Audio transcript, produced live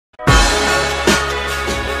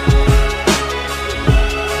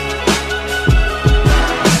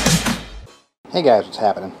Hey guys, what's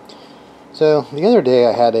happening? So the other day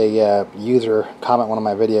I had a user comment on one of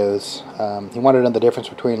my videos. He wanted to know the difference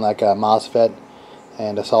between like a Mosfet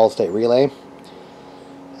and a solid state relay.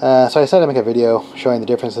 So I decided to make a video showing the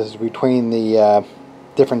differences between the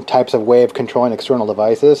different types of way of controlling external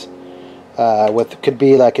devices. It could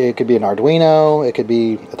be an Arduino, it could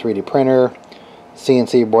be a 3D printer,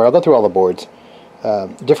 CNC board. I'll go through all the boards.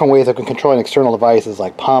 Different ways of controlling external devices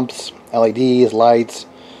like pumps, LEDs, lights,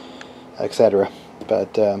 etc.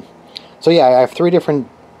 But so yeah, I have three different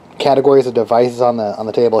categories of devices on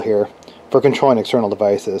the table here for controlling external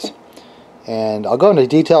devices, and I'll go into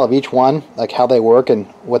detail of each one, like how they work and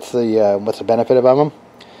what's the benefit of them,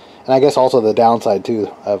 and I guess also the downside too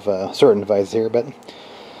of certain devices here. But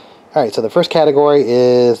all right, so the first category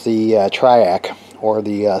is the Triac, or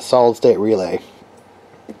the solid state relay,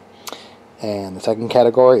 and the second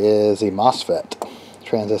category is the Mosfet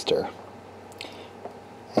transistor.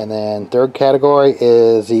 And then third category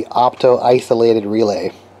is the Opto isolated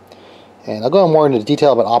relay. And I'll go more into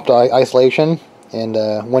detail about Opto isolation and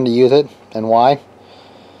when to use it and why.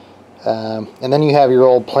 And then you have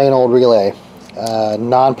your plain old relay,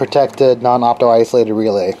 non-protected, non-Opto isolated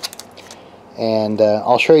relay. And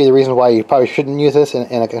I'll show you the reason why you probably shouldn't use this in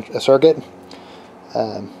a circuit.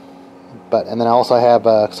 And then I also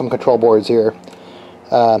have some control boards here.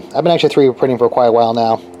 I've been actually 3D printing for quite a while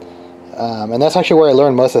now. And that's actually where I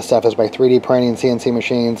learned most of this stuff, is by 3D printing CNC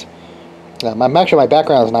machines. My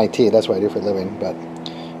background is in IT, that's what I do for a living, but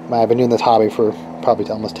I've been doing this hobby for probably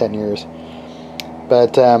almost 10 years.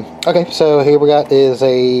 But, okay, so here we got is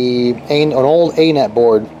an old ANET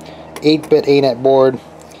board, 8-bit ANET board.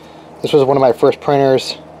 This was one of my first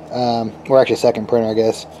printers, or actually second printer, I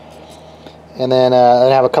guess. And then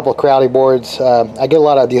I have a couple of Crowdy boards. I get a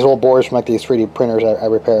lot of these old boards from like these 3D printers I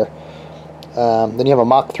repair. Then you have a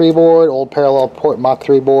Mach3 board, old parallel port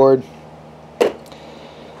Mach3 board.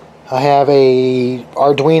 I have a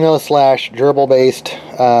Arduino / gerbil based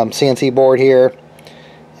CNC board here,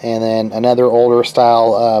 and then another older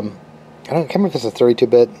style. I can't remember if this is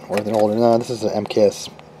 32-bit or an older. No, this is an MKS.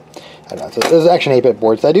 I don't know. So this is actually an 8-bit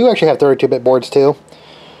board. So I do actually have 32-bit boards too.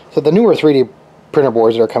 So the newer 3D printer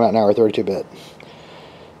boards that are coming out now are 32-bit.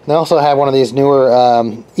 And I also have one of these newer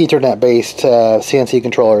Ethernet based CNC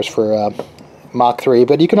controllers for Mach3,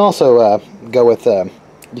 but you can also go with,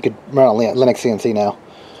 you could run on LinuxCNC now.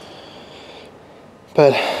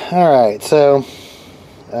 But, alright, so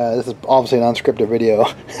this is obviously an unscripted video.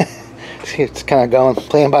 It's kind of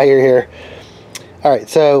playing by ear here. Alright,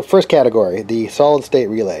 so first category, the solid state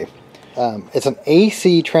relay. It's an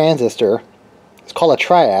AC transistor. It's called a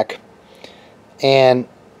Triac, and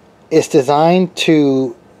it's designed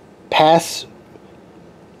to pass,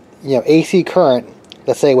 AC current.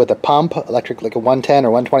 Let's say with a pump, electric, like a 110 or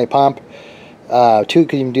 120 pump, you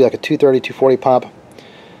can even do like a 230, 240 pump,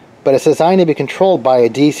 but it's designed to be controlled by a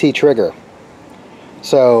DC trigger.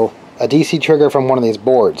 So a DC trigger from one of these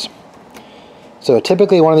boards. So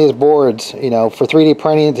typically one of these boards, for 3D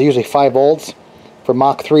printing, it's usually 5 volts. For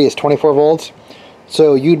Mach 3, it's 24 volts.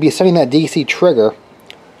 So you'd be setting that DC trigger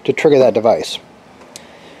to trigger that device.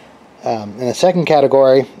 And the second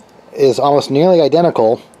category is almost nearly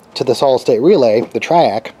identical to the solid state relay, the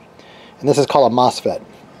Triac, and this is called a Mosfet.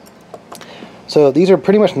 So these are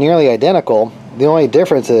pretty much nearly identical. The only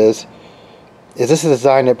difference is this is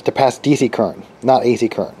designed to pass DC current, not AC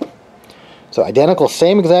current. So identical,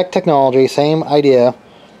 same exact technology, same idea.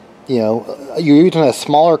 You're using a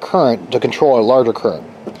smaller current to control a larger current.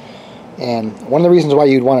 And one of the reasons why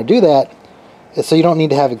you'd want to do that is so you don't need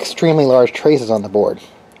to have extremely large traces on the board.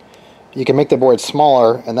 You can make the board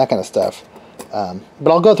smaller and that kind of stuff.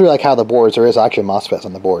 But I'll go through like how the boards, there is actually MOSFETs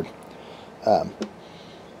on the board.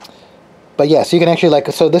 But yeah, so you can actually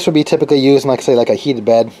so this would be typically used in say like a heated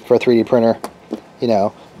bed for a 3D printer,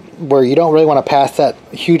 where you don't really want to pass that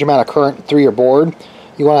huge amount of current through your board.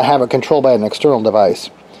 You want to have it controlled by an external device.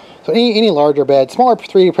 So any larger bed, smaller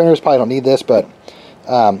 3D printers probably don't need this, but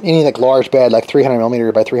any like large bed, like 300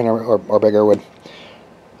 millimeter by 300 or bigger would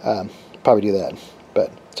probably do that. But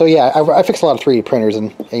so yeah, I fix a lot of 3D printers,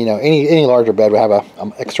 and any larger bed would have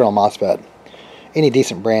an external MOSFET, any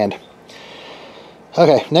decent brand.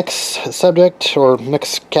 Okay, next subject or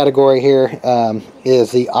next category here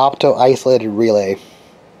is the Opto isolated relay.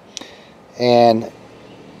 And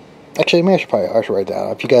actually, maybe I should write it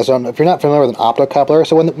down. If you're not familiar with an optocoupler,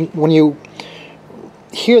 so when you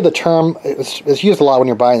hear the term, it's used a lot when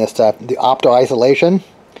you're buying this stuff, the opto isolation.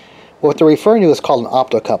 What they're referring to is called an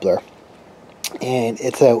optocoupler. And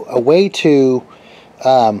it's a way to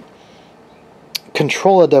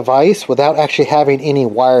control a device without actually having any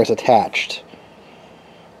wires attached.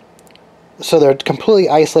 So they're completely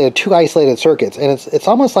isolated, two isolated circuits, and it's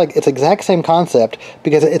almost like it's the exact same concept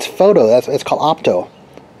because it's photo. It's called opto,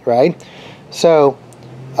 right? So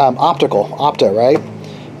opto, right?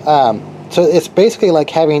 So it's basically like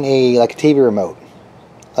having a TV remote,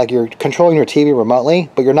 like you're controlling your TV remotely,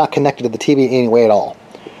 but you're not connected to the TV in any way at all.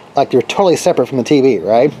 Like you're totally separate from the TV,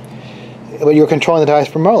 right? But you're controlling the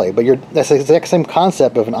device remotely. But that's the exact same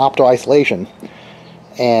concept of an opto isolation,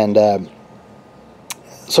 and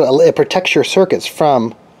so it protects your circuits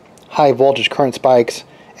from high voltage current spikes,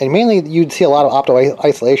 and mainly you'd see a lot of opto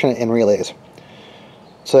isolation in relays.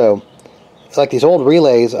 So, like these old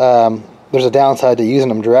relays, there's a downside to using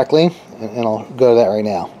them directly, and I'll go to that right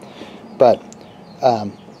now. But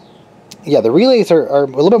yeah, the relays are a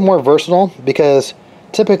little bit more versatile because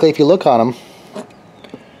typically, if you look on them,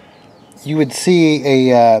 you would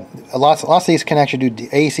see lots of these can actually do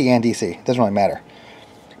AC and DC. It doesn't really matter.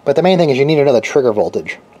 But the main thing is you need another trigger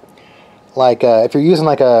voltage. Like if you're using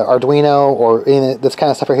like a Arduino or any this kind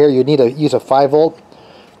of stuff right here, you need to use a 5-volt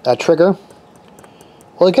trigger.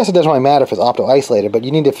 Well, I guess it doesn't really matter if it's opto isolated, but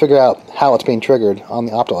you need to figure out how it's being triggered on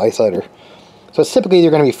the opto isolator. So it's typically either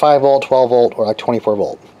going to be 5-volt, 12-volt, or like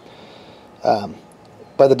 24-volt.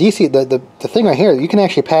 But the DC, the thing right here, you can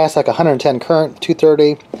actually pass like 110 current,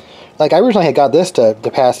 230. Like I originally had got this to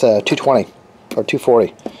pass 220 or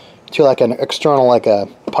 240 to like an external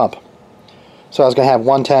pump. So I was going to have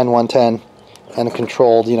 110, 110, and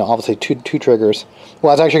controlled, obviously two triggers.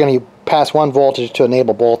 Well, I was actually going to pass one voltage to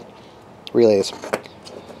enable both relays.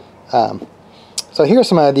 So here's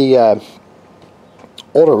some of the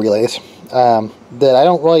older relays that I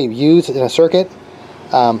don't really use in a circuit,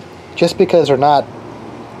 just because they're not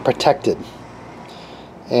protected.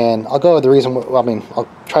 And I'll go with the reason. I'll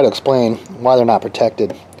try to explain why they're not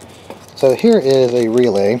protected. So here is a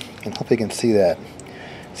relay, and hopefully you can see that.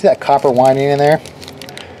 See that copper winding in there?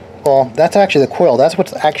 Well, that's actually the coil. That's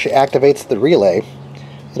what actually activates the relay.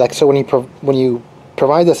 Like so, when you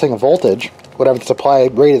provide this thing a voltage, whatever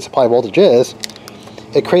the rated supply voltage is,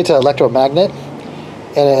 it creates an electromagnet,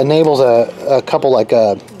 and it enables a couple like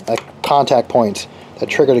contact points that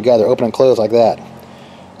trigger together, open and close like that.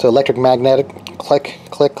 So electric magnetic click,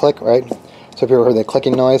 click, click, right? So if you ever heard the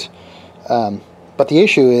clicking noise. But the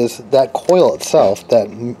issue is that coil itself,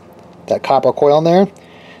 that copper coil in there,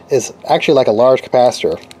 is actually like a large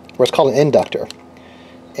capacitor, or it's called an inductor.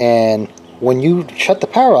 And when you shut the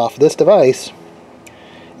power off of this device,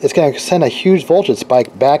 it's going to send a huge voltage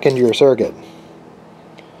spike back into your circuit.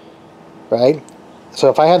 Right? So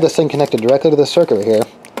if I have this thing connected directly to the circuit right here,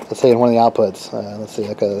 let's say in one of the outputs, let's see,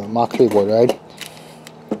 like a Mach3 board, right?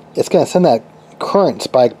 It's going to send that current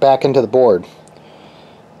spike back into the board.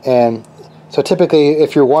 And so typically,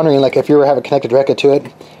 if you're wondering, like if you ever have it connected directly to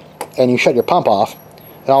it, and you shut your pump off,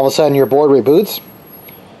 and all of a sudden your board reboots,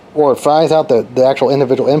 or it fries out the actual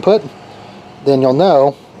individual input, then you'll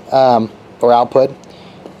know, or output,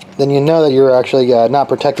 then you know that you're actually not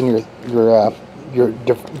protecting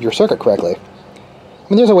your circuit correctly. I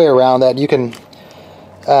mean, there's a way around that. You can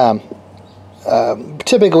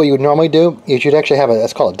typically what you would normally do is you'd actually have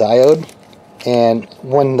that's called a diode, and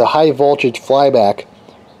when the high voltage flyback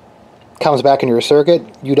comes back into your circuit,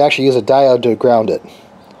 you'd actually use a diode to ground it.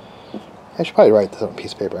 I should probably write this on a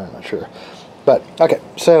piece of paper, I'm not sure. But, okay,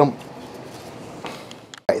 so,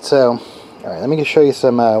 alright, let me just show you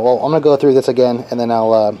some, well, I'm going to go through this again, and then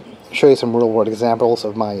I'll show you some real-world examples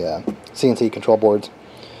of my CNC control boards.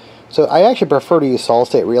 So, I actually prefer to use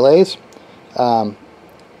solid-state relays, but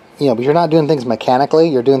you're not doing things mechanically,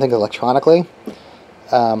 you're doing things electronically.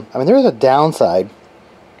 I mean, there is a downside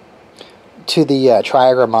to the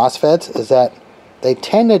Triac MOSFETs, is that they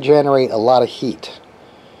tend to generate a lot of heat.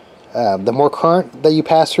 The more current that you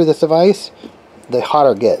pass through this device, the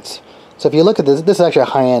hotter it gets. So if you look at this, this is actually a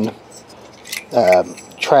high-end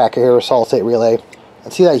Triac here, a solid-state relay.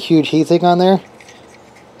 And see that huge heatsink on there?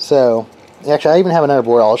 So, actually I even have another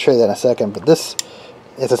board, I'll show you that in a second, but this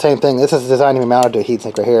is the same thing. This is designed to be mounted to a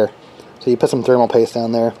heatsink right here. So you put some thermal paste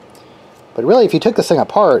down there. But really, if you took this thing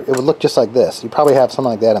apart, it would look just like this. You'd probably have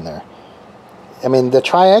something like that in there. I mean, the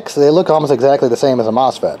Triacs, they look almost exactly the same as a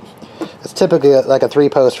MOSFET. It's typically like a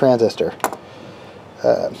 3-post transistor.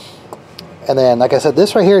 And then, like I said,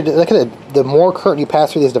 this right here, look at it, the more current you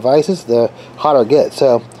pass through these devices, the hotter it gets.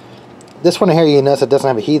 So, this one here, you notice it doesn't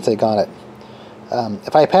have a heatsink on it.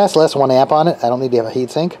 If I pass less than 1 amp on it, I don't need to have a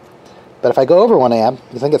heatsink. But if I go over 1 amp,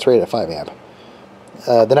 I think it's rated at 5 amp,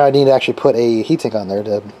 then I need to actually put a heatsink on there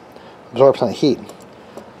to absorb some of the heat.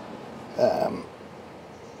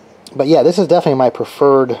 But yeah, this is definitely my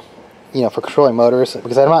preferred, for controlling motors,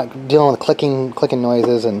 because I'm not dealing with clicking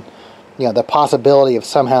noises and, the possibility of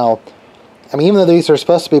somehow I mean, even though these are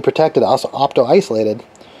supposed to be protected, also opto isolated,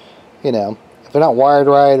 you know, if they're not wired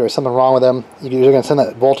right or something wrong with them, you're going to send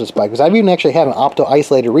that voltage spike. Because I've even actually had an opto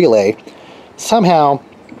isolated relay. Somehow,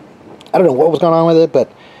 I don't know what was going on with it,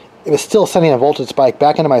 but it was still sending a voltage spike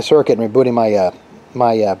back into my circuit and rebooting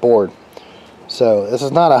my board. So this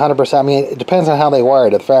is not 100%. I mean, it depends on how they wire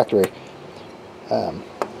it at the factory.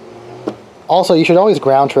 Also, you should always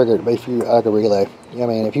ground trigger it if you like a relay. I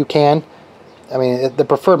mean, if you can. I mean, the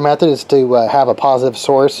preferred method is to have a positive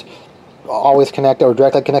source always connected or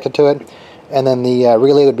directly connected to it, and then the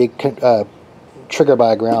relay would be triggered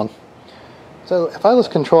by a ground. So if I was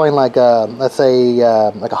controlling like let's say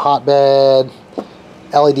like a hotbed,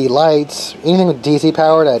 LED lights, anything with DC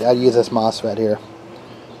powered, I'd use this MOSFET here.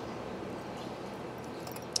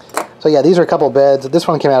 So yeah, these are a couple of beds. This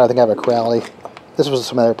one came out, I think, out of a Crowley. This was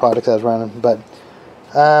some other projects I was running, but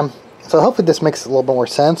so hopefully this makes a little bit more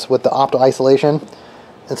sense with the opto isolation.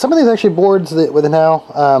 And some of these actually boards that with it now,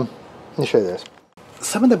 let me show you this.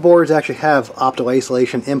 Some of the boards actually have opto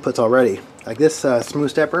isolation inputs already. Like this smooth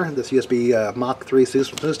stepper, this USB Mach 3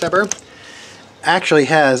 smooth stepper, actually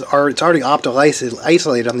has, it's already opto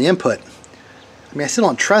isolated on the input. I mean, I still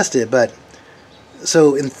don't trust it, but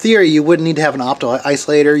so in theory you wouldn't need to have an opto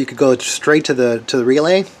isolator. You could go straight to the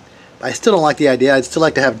relay. I still don't like the idea. I'd still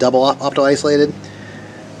like to have double opto isolated,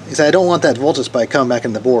 because I don't want that voltage spike coming back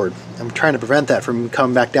in the board. I'm trying to prevent that from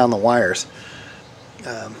coming back down the wires.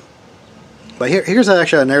 But here's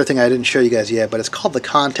actually another thing I didn't show you guys yet, but it's called the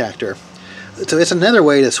contactor. So it's another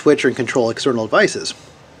way to switch and control external devices.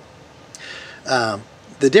 The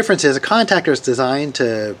difference is a contactor is designed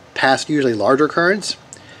to pass usually larger currents,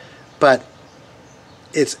 but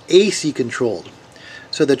it's AC controlled.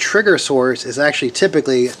 So the trigger source is actually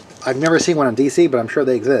typically, I've never seen one on DC, but I'm sure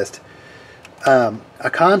they exist. A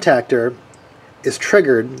contactor is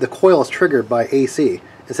triggered, the coil is triggered by AC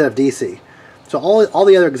instead of DC. So all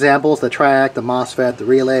the other examples, the Triac, the Mosfet, the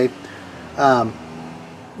relay,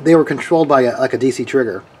 they were controlled by like a DC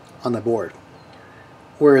trigger on the board.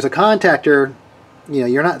 Whereas a contactor, you know,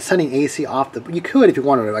 you're not sending AC off the, you could if you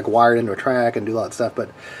wanted to like wire it into a Triac and do all that stuff, but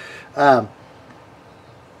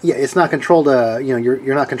yeah, it's not controlled, you know,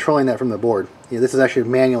 you're not controlling that from the board. You know, this is actually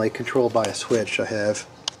manually controlled by a switch I have.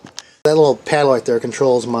 That little paddle right there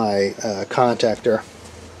controls my contactor.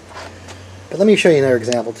 But let me show you another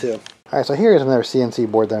example too. Alright, so here's another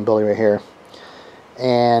CNC board that I'm building right here.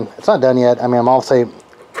 And it's not done yet. I mean, I'm going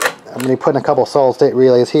to be putting a couple solid state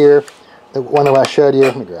relays here. The one that I showed you,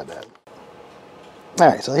 let me grab that.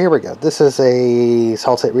 Alright, so here we go. This is a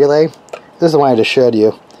solid state relay. This is the one I just showed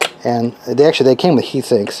you. And they came with heat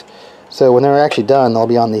sinks. So when they're actually done, they'll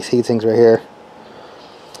be on these heat sinks right here.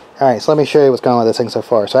 Alright, so let me show you what's going on with this thing so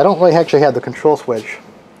far. So I don't really actually have the control switch.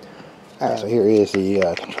 Alright, so here is the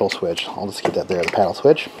control switch. I'll just keep that there, the paddle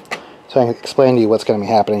switch. So I can explain to you what's going to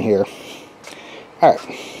be happening here. Alright.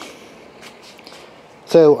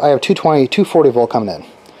 So I have 220, 240 volt coming in.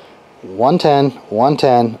 110,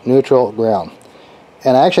 110, neutral, ground.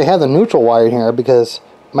 And I actually have the neutral wired here because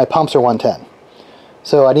my pumps are 110.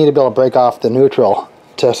 So I need to be able to break off the neutral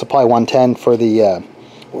to supply 110 for the,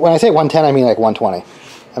 when I say 110 I mean like 120.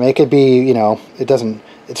 I mean it could be, you know,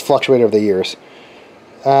 it's fluctuated over the years.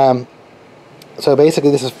 So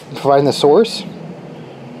basically this is providing the source.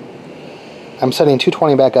 I'm setting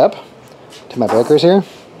 220 back up to my breakers here.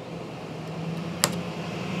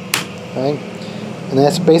 Okay. And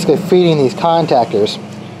that's basically feeding these contactors,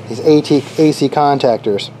 these AC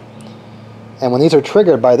contactors. And when these are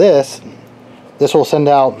triggered by this will send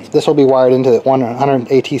out, this will be wired into the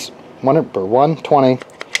 120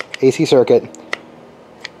 AC circuit.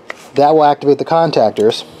 That will activate the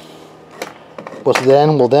contactors, which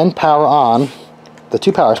will then power on the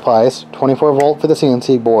two power supplies, 24 volt for the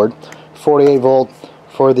CNC board, 48 volt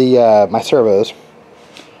for the my servos.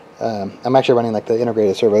 I'm actually running like the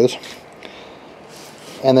integrated servos.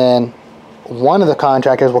 And then one of the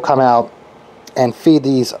contactors will come out and feed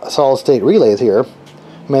these solid state relays here.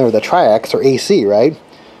 Remember the triacs or AC, right?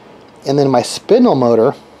 And then my spindle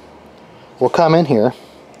motor will come in here.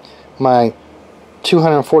 My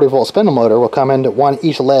 240 volt spindle motor will come into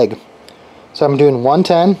each leg. So I'm doing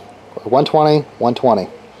 110 or 120, 120.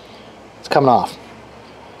 It's coming off.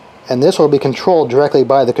 And this will be controlled directly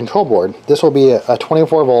by the control board. This will be a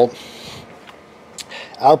 24 volt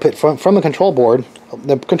output from the control board.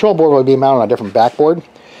 The control board will be mounted on a different backboard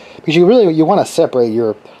because you want to separate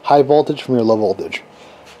your high voltage from your low voltage.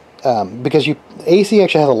 Because AC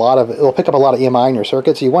actually has it will pick up a lot of EMI in your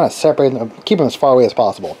circuit, so you want to separate them, keep them as far away as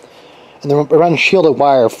possible. And then run shielded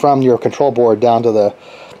wire from your control board down to the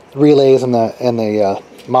relays and the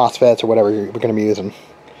MOSFETs or whatever you're going to be using.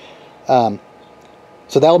 So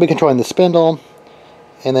So that will be controlling the spindle,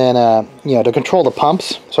 and then you know, to control the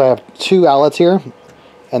pumps. So I have 2 outlets here,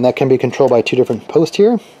 and that can be controlled by 2 different posts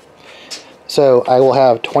here. So I will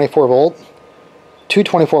have 24 volt, 2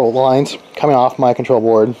 24 volt lines coming off my control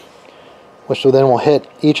board, which will hit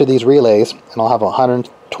each of these relays, and I'll have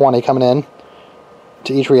 120 coming in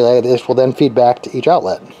to each relay. This will then feed back to each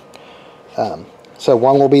outlet. So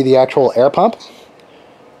one will be the actual air pump,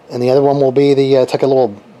 and the other one will be the it's like a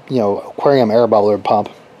little, you know, aquarium air bubbler pump,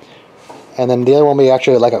 and then the other one will be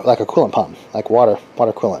actually like a coolant pump, like water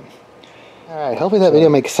coolant. All right, hopefully that video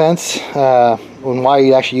makes sense on why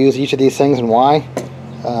you actually use each of these things and why.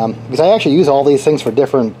 Because I actually use all these things for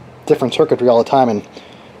different circuitry all the time, and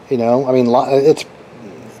you know, I mean,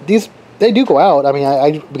 they do go out. I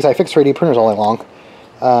mean, because I fix 3D printers all day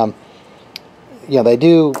long. You know, they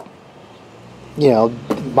do. You know,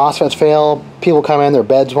 MOSFETs fail. People come in, their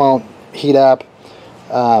beds won't heat up.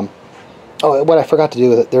 Oh, what I forgot to do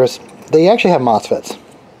with it, they actually have MOSFETs.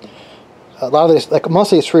 A lot of these, like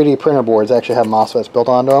most of these 3D printer boards, actually have MOSFETs built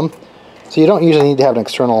onto them. So you don't usually need to have an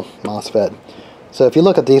external MOSFET. So if you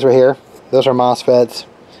look at these right here, those are MOSFETs.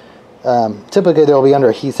 Typically they'll be under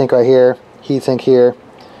a heatsink right here, heatsink here.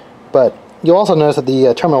 But you'll also notice that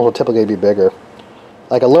the terminals will typically be bigger.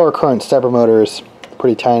 Like a lower current stepper motor is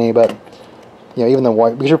pretty tiny, but you know, even the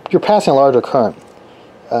white, because you're passing a larger current.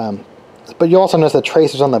 But you also notice the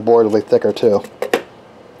tracers on the board will be thicker too.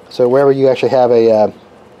 So wherever you actually have a,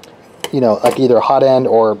 you know, like either a hot end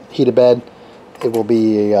or heated bed, it will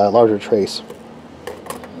be a larger trace.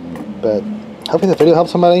 But hopefully this video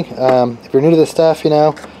helps somebody. If you're new to this stuff, you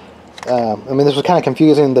know, I mean, this was kind of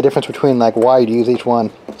confusing, the difference between like why you'd use each one.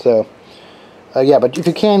 So yeah, but if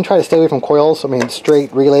you can, try to stay away from coils. I mean,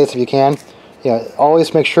 straight relays if you can. You know,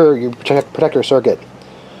 always make sure you protect your circuit.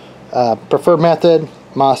 Preferred method,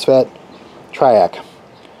 MOSFET, Triac.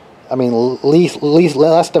 I mean,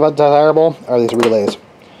 less desirable are these relays,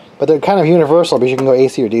 but they're kind of universal because you can go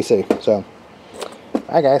AC or DC. So,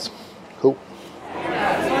 alright guys.